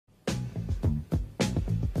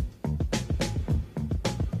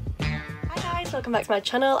guys, welcome back to my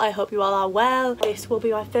channel. I hope you all are well. This will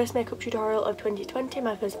be my first makeup tutorial of 2020,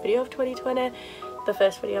 my first video of 2020, the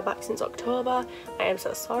first video back since October. I am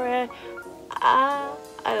so sorry. I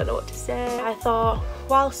don't know what to say. I thought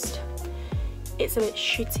whilst it's a bit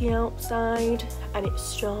shitty outside and it's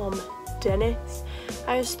Storm Dennis,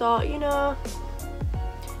 I just thought, you know,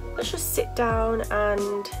 let's just sit down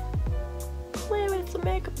and play with the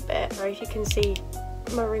makeup a bit. Or if you can see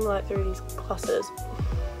my ring light through these glasses.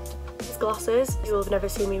 You will have never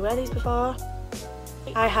seen me wear these before.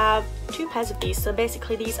 I have two pairs of these, so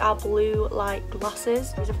basically these are blue light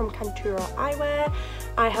glasses. These are from Canturo Eyewear.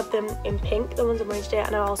 I have them in pink, the ones I'm wearing today,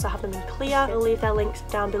 and I also have them in clear. I'll leave their links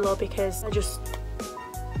down below because they're just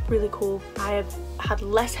really cool. I have had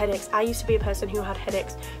less headaches. I used to be a person who had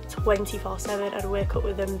headaches 24/7. I'd wake up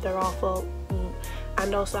with them, they're awful.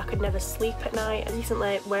 And also I could never sleep at night. And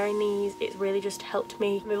recently wearing these, it's really just helped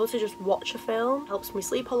me be able to just watch a film. Helps me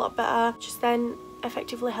sleep a lot better, which then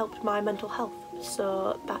effectively helped my mental health.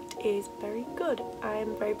 So that is very good.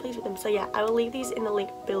 I'm very pleased with them. So yeah, I will leave these in the link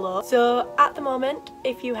below. So at the moment,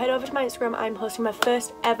 if you head over to my Instagram, I'm hosting my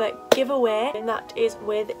first ever giveaway, and that is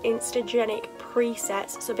with Instagenic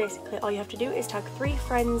presets. So basically all you have to do is tag 3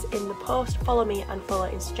 friends in the post, follow me and follow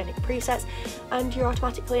Instagenic presets, and you're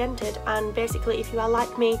automatically entered. And basically if you are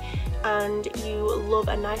like me and you love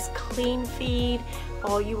a nice clean feed,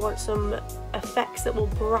 or you want some effects that will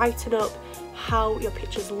brighten up how your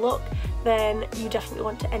pictures look, then you definitely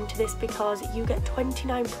want to enter this because you get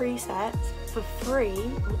 29 presets for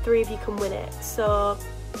free. 3 of you can win it, so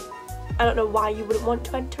I don't know why you wouldn't want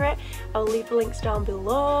to enter it. I'll leave the links down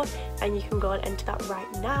below and you can go and enter that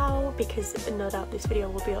right now, because no doubt this video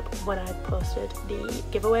will be up when I posted the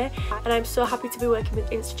giveaway. And I'm so happy to be working with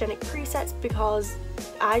Instagenic presets because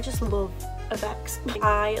I just love effects.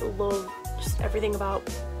 I love just everything about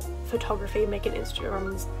photography, making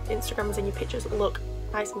Instagrams and your pictures look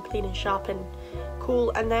nice and clean and sharp and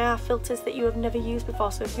cool. And they are filters that you have never used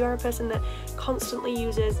before. So if you're a person that constantly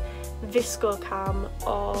uses Visco Cam,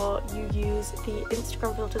 or you use the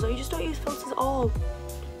Instagram filters, or you just don't use filters at all,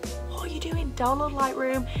 what are you doing? Download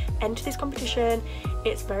Lightroom, enter this competition,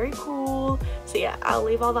 it's very cool. So yeah, I'll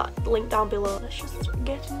leave all that link down below. Let's just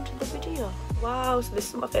get into the video. Wow, so this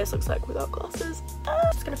is what my face looks like without glasses.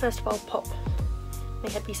 I'm just gonna first of all pop my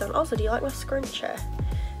headpiece on. Also, do you like my scrunchie?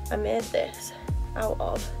 I made this out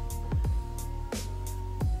of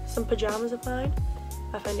some pajamas of mine.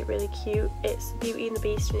 I find it really cute. It's Beauty and the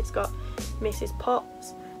Beast, and it's got Mrs.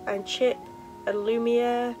 Potts and Chip and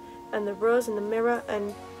Lumiere and the Rose and the Mirror,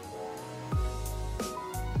 and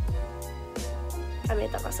I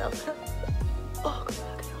made that myself. Oh god,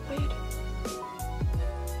 I can't wait.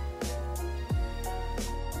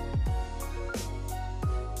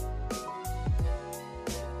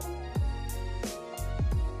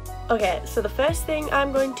 Okay, so the first thing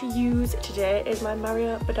I'm going to use today is my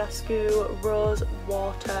Mario Badescu Rose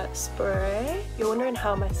Water Spray. You're wondering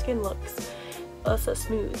how my skin looks oh so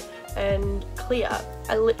smooth and clear.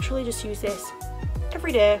 I literally just use this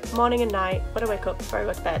every day, morning and night, when I wake up, before I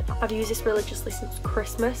go to bed. I've used this religiously since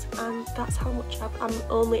Christmas, and that's how much I'm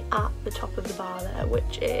only at the top of the bar there,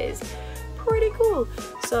 which is pretty cool.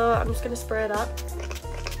 So I'm just going to spray that.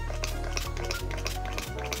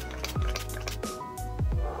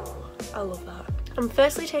 I love that. I'm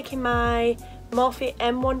firstly taking my Morphe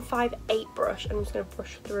M158 brush and I'm just going to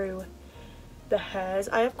brush through the hairs.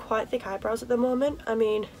 I have quite thick eyebrows at the moment. I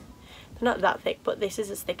mean, they're not that thick, but this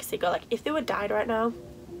is as thick as they go. Like, if they were dyed right now,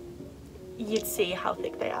 you'd see how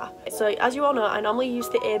thick they are. So as you all know, I normally use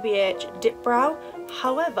the ABH Dip Brow.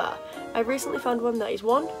 However, I recently found one that is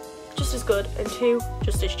 1, just as good, and 2,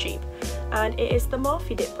 just as cheap. And it is the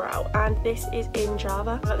Morphe Dip Brow, and this is in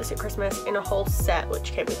Java. I got this at Christmas in a whole set,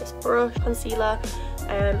 which came with this brush, concealer,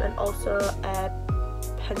 and also a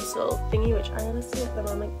pencil thingy, which I honestly at the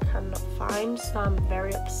moment cannot find, so I'm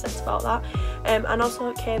very upset about that. And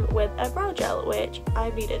also it came with a brow gel, which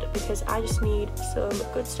I needed because I just need some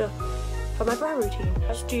good stuff for my brow routine.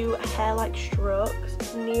 I just do hair-like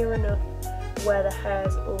strokes near enough where the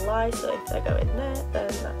hairs lie, so if they go in there,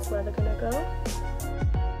 then that's where they're gonna go.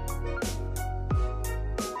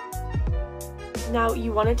 Now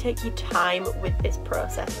you want to take your time with this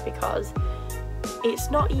process because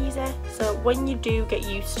it's not easy, so when you do get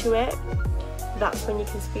used to it, that's when you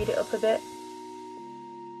can speed it up a bit.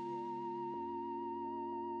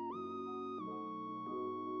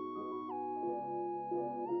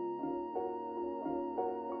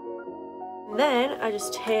 Then I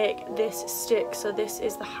just take this stick, so this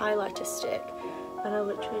is the highlighter stick, and I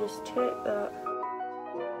literally just take that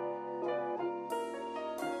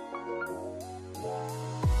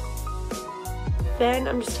Then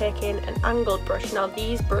I'm just taking an angled brush. Now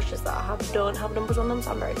these brushes that I have don't have numbers on them,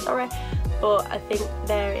 so I'm very sorry, but I think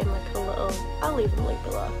they're in like a little, I'll leave them linked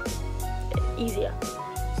below, easier.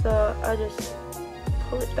 So I just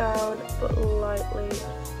pull it down but lightly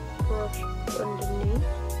brush underneath.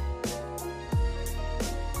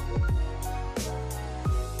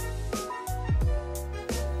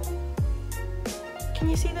 Can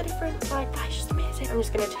you see the difference? Like, that's just amazing. I'm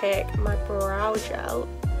just going to take my brow gel.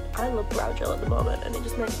 I love brow gel at the moment and it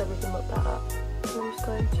just makes everything look better. And I'm just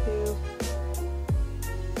going to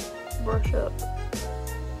brush up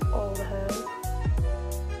all the hairs.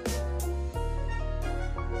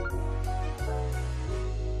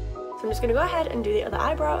 So I'm just going to go ahead and do the other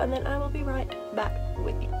eyebrow and then I will be right back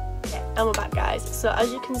with you. Okay, and we're back, guys. So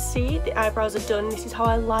as you can see, the eyebrows are done. This is how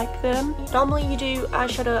I like them. Normally you do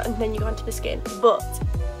eyeshadow and then you go onto the skin, but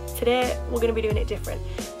today we're going to be doing it different.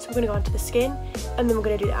 So we're going to go onto the skin and then we're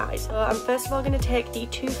going to do the eyes. So I'm first of all going to take the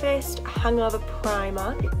Too Faced Hangover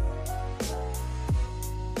Primer.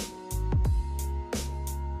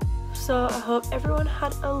 So I hope everyone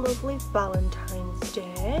had a lovely Valentine's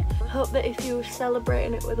Day. I hope that if you were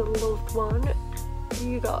celebrating it with a loved one,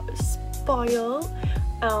 you got spoiled,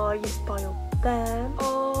 or you spoiled them,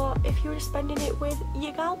 or if you were spending it with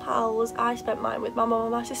your gal pals. I spent mine with my mum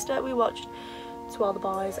and my sister. We watched To All the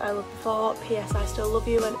Boys I Loved Before, P.S. I Still Love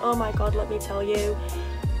You, and oh my god, let me tell you,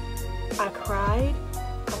 I cried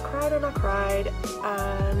and I cried,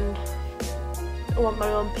 and I want my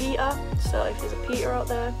own Peter. So if there's a Peter out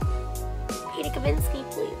there, Peter Kavinsky,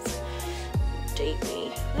 please date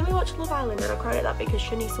me. Then we watched Love Island and I cried at that because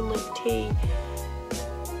Shanice and Luke T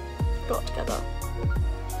got together,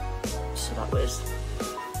 so that was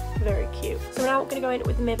very cute. So now we're going to go in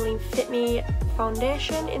with the Maybelline Fit Me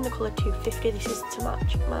foundation in the colour 250. This is to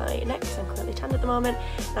match my neck because I'm currently tanned at the moment,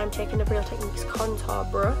 and I'm taking the Real Techniques contour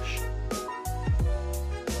brush.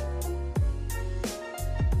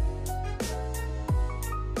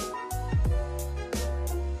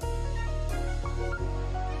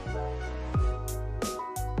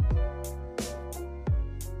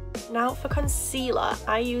 Now for concealer,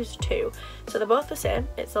 I use two. So they're both the same.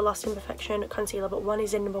 It's the Lost Imperfection concealer, but one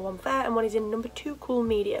is in number 1 Fair and one is in number 2 Cool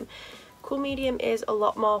Medium. Cool Medium is a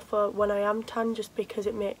lot more for when I am tan, just because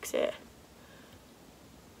it makes it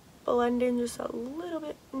blend in just a little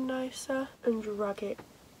bit nicer, and drag it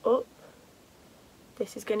up.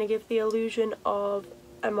 This is going to give the illusion of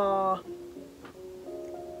a more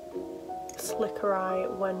slicker eye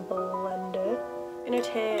when blended. I'm going to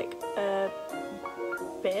take a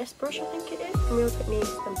base brush, I think it is, from Real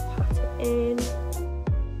Techniques, and pat it in.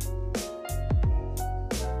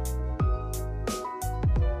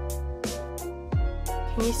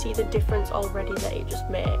 Can you see the difference already that it just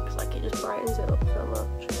makes? Like, it just brightens it up so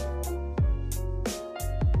much.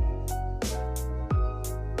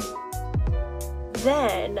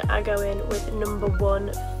 Then I go in with number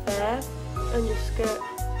 1 Fair and just get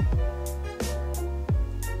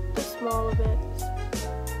the smaller bits.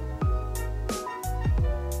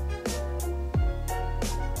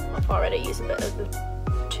 I've already used a bit of the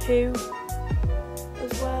 2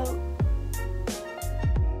 as well.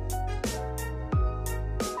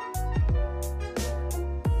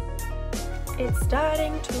 It's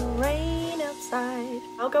starting to rain outside.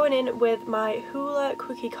 Now going in with my Hoola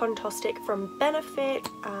Quickie Contour Stick from Benefit.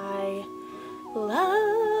 I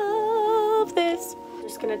love this. I'm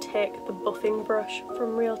just going to take the buffing brush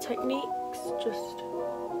from Real Techniques. Just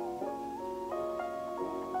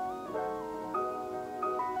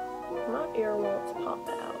my ear wants to pop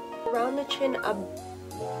out. Around the chin, I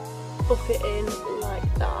buff it in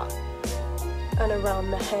like that. And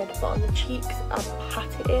around the head, but on the cheeks, I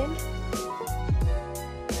pat it in.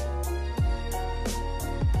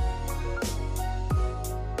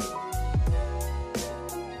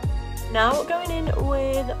 Now going in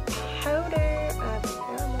with powder,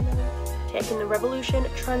 taking the Revolution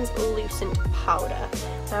Translucent Powder.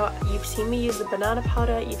 Now you've seen me use the banana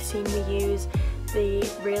powder, you've seen me use the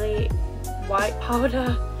really white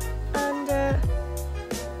powder, and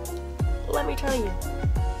let me tell you,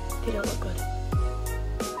 they don't look good.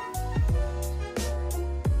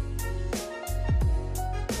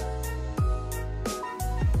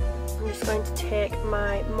 I'm just going to take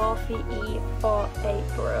my Morphe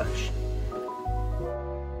E48 brush.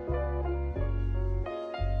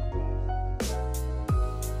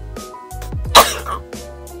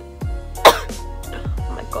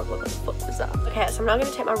 What the fuck was that? Okay, so I'm now going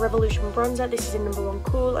to take my Revolution bronzer. This is in number 1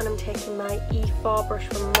 Cool, and I'm taking my E4 brush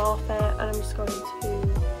from Morphe, and I'm just going to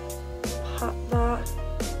pat that.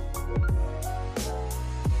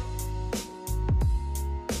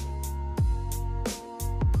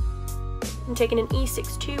 I'm taking an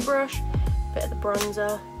E62 brush, bit of the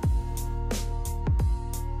bronzer.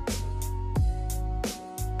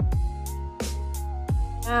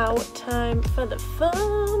 Now, time for the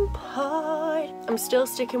fun part. I'm still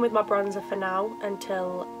sticking with my bronzer for now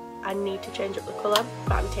until I need to change up the colour,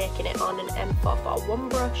 but I'm taking it on an M441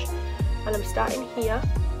 brush, and I'm starting here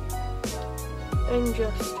and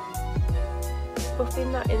just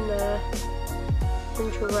buffing that in there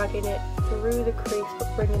and dragging it through the crease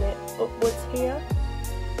but bringing it upwards here.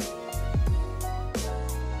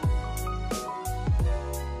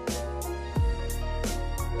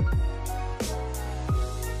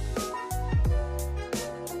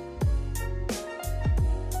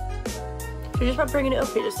 So just by bringing it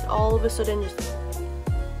up, it just all of a sudden just...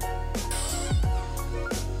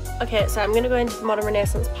 Okay, so I'm going to go into the Modern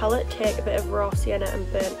Renaissance palette, take a bit of raw sienna and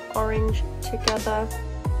burnt orange together.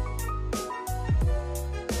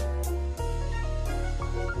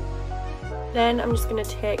 Then I'm just going to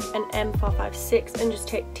take an M456 and just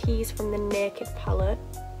take teas from the Naked palette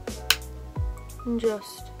and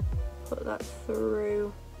just put that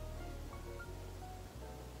through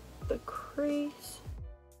the crease.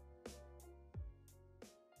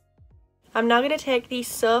 I'm now going to take the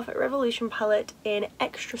Surf Revolution palette in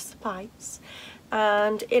Extra Spice,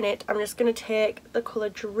 and in it I'm just going to take the colour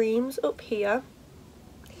Dreams up here,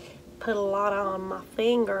 put a lot on my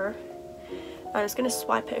finger, and I'm just going to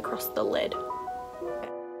swipe it across the lid.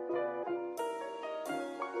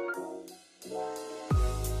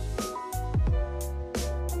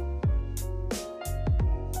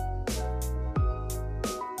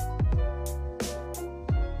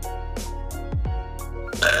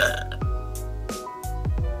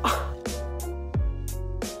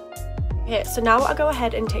 Okay, so now I'll go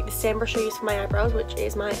ahead and take the same brush I used for my eyebrows, which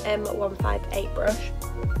is my M158 brush,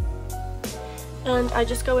 and I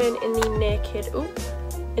just go in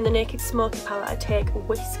the Naked Smoky palette. I take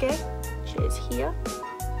Whiskey, which is here,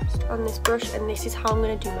 just on this brush, and this is how I'm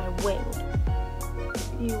going to do my wing.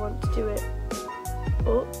 You want to do it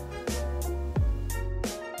up.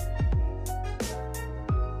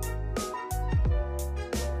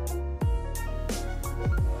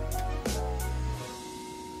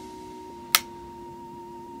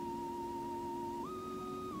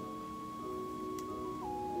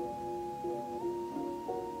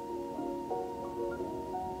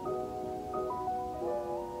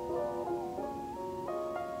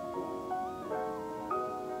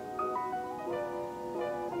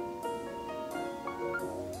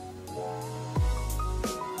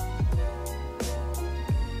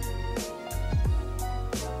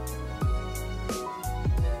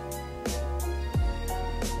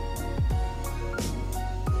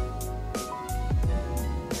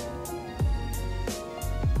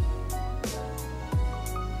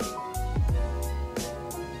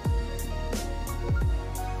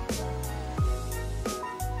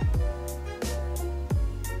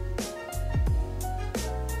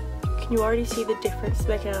 Can you already see the difference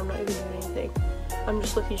making? I'm not even doing anything. I'm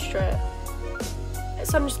just looking straight.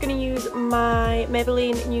 So I'm just going to use my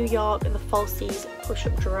Maybelline New York The Falsies Push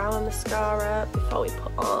Up Brow Mascara before we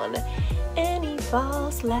put on any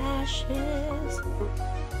false lashes.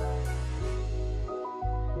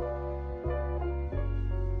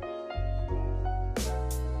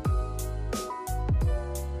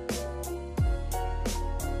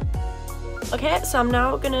 Okay, so I'm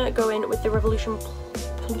now going to go in with the Revolution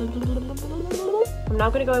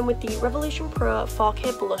Pro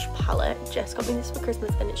 4K Blush Palette. Jess got me this for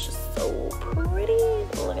Christmas and it's just so pretty.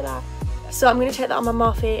 Look at that. So I'm going to take that on my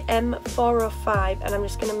Morphe M405 and I'm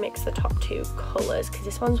just going to mix the top two colours because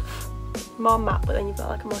this one's more matte, but then you've got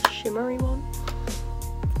like a more shimmery one.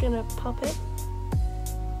 I'm going to pop it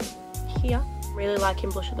here. I'm really liking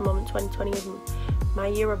blush at the moment. 2020 is my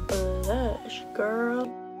year of blush, girl.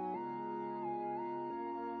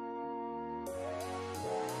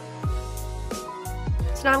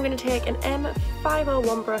 So now I'm going to take an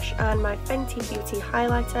M501 brush and my Fenty Beauty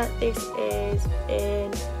highlighter. This is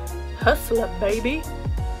in Hustler, baby.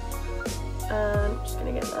 And I'm just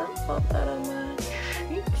going to get that, pop that on my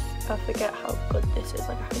cheeks. I forget how good this is.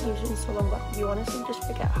 Like, I haven't used it in so long, but you honestly just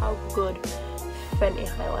forget how good Fenty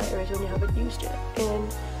highlighter is when you haven't used it in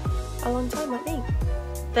a long time like me.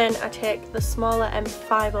 Then I take the smaller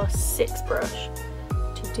M506 brush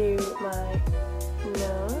to do my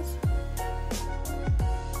nose.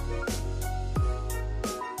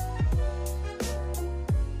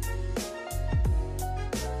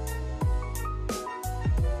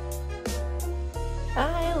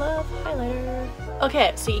 I love highlighter.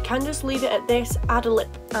 Okay, so you can just leave it at this, add a lip,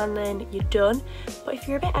 and then you're done. But if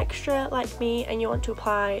you're a bit extra like me and you want to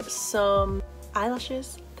apply some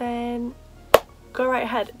eyelashes, then go right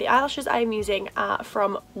ahead. The eyelashes I'm using are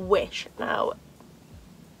from Wish. Now,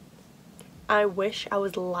 I wish I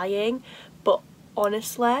was lying, but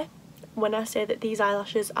honestly, when I say that these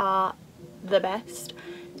eyelashes are the best,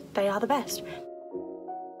 they are the best.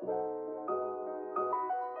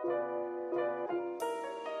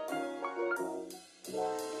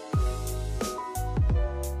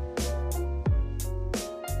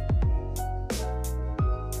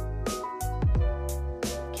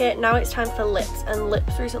 Okay, now it's time for lips, and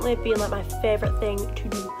lips recently have been like my favourite thing to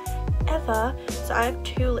do ever. So I have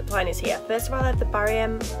two lip liners here. First of all, I have the Barry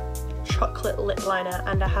M chocolate lip liner,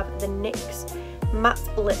 and I have the NYX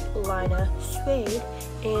matte lip liner suede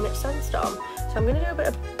in Sandstorm. So I'm going to do a bit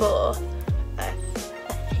of both, I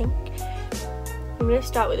think. I'm going to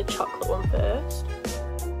start with the chocolate one first.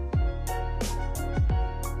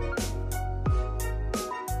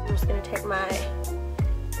 I'm just going to take my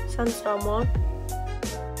Sandstorm one.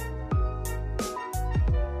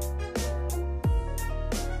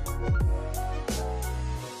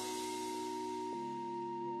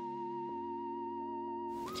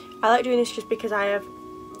 I like doing this just because I have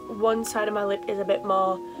one side of my lip is a bit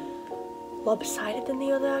more lopsided than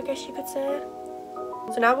the other, I guess you could say.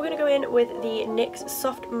 So now we're going to go in with the NYX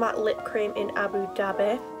Soft Matte Lip Cream in Abu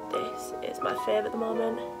Dhabi. This is my favourite at the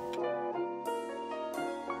moment.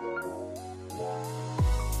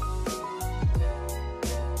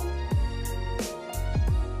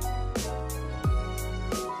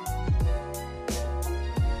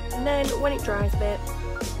 And then when it dries a bit,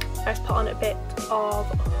 I just put on a bit of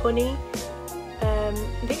honey.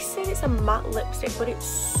 This says it's a matte lipstick, but it's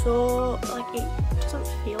so, like, it doesn't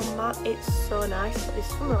feel matte. It's so nice. But this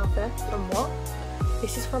is from Morphe. From what?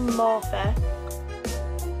 This is from Morphe.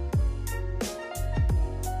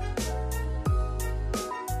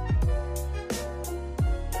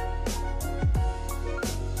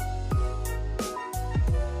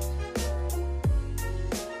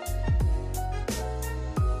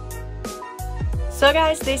 So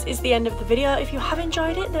guys, this is the end of the video. If you have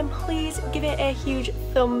enjoyed it, then please give it a huge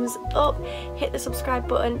thumbs up, hit the subscribe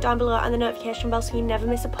button down below and the notification bell so you never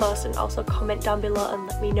miss a post, and also comment down below and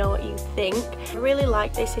let me know what you think. I really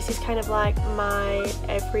like this. This is kind of like my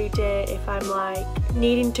everyday if I'm like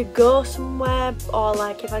needing to go somewhere, or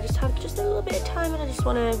like if I just have just a little bit of time and I just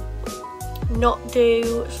want to not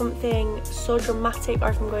do something so dramatic, or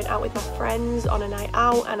if I'm going out with my friends on a night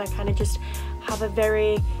out and I kind of just have a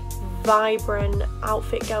very vibrant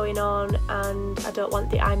outfit going on and I don't want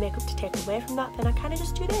the eye makeup to take away from that, then I kind of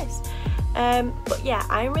just do this. But yeah,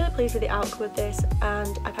 I'm really pleased with the outcome of this,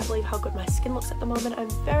 and I can't believe how good my skin looks at the moment. I'm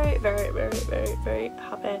very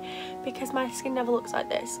happy because my skin never looks like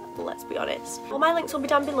this, let's be honest. All my links will be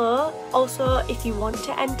down below. Also, if you want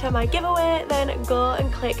to enter my giveaway, then go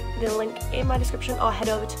and click the link in my description or head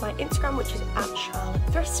over to my Instagram, which is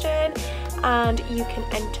 @Thristan, and you can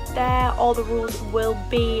enter there. All the rules will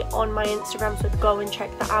be on my Instagram, so go and check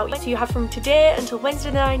that out. So you have from today until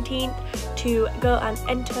Wednesday the 19th to go and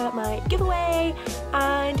enter my giveaway,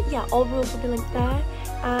 and yeah, all the rules will be linked there.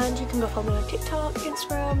 And you can go follow me on TikTok,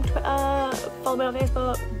 Instagram, Twitter, follow me on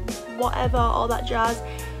Facebook, whatever, all that jazz,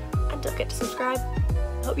 and don't forget to subscribe.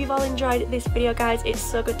 Hope you've all enjoyed this video, guys. It's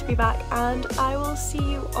so good to be back, and I will see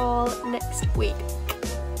you all next week.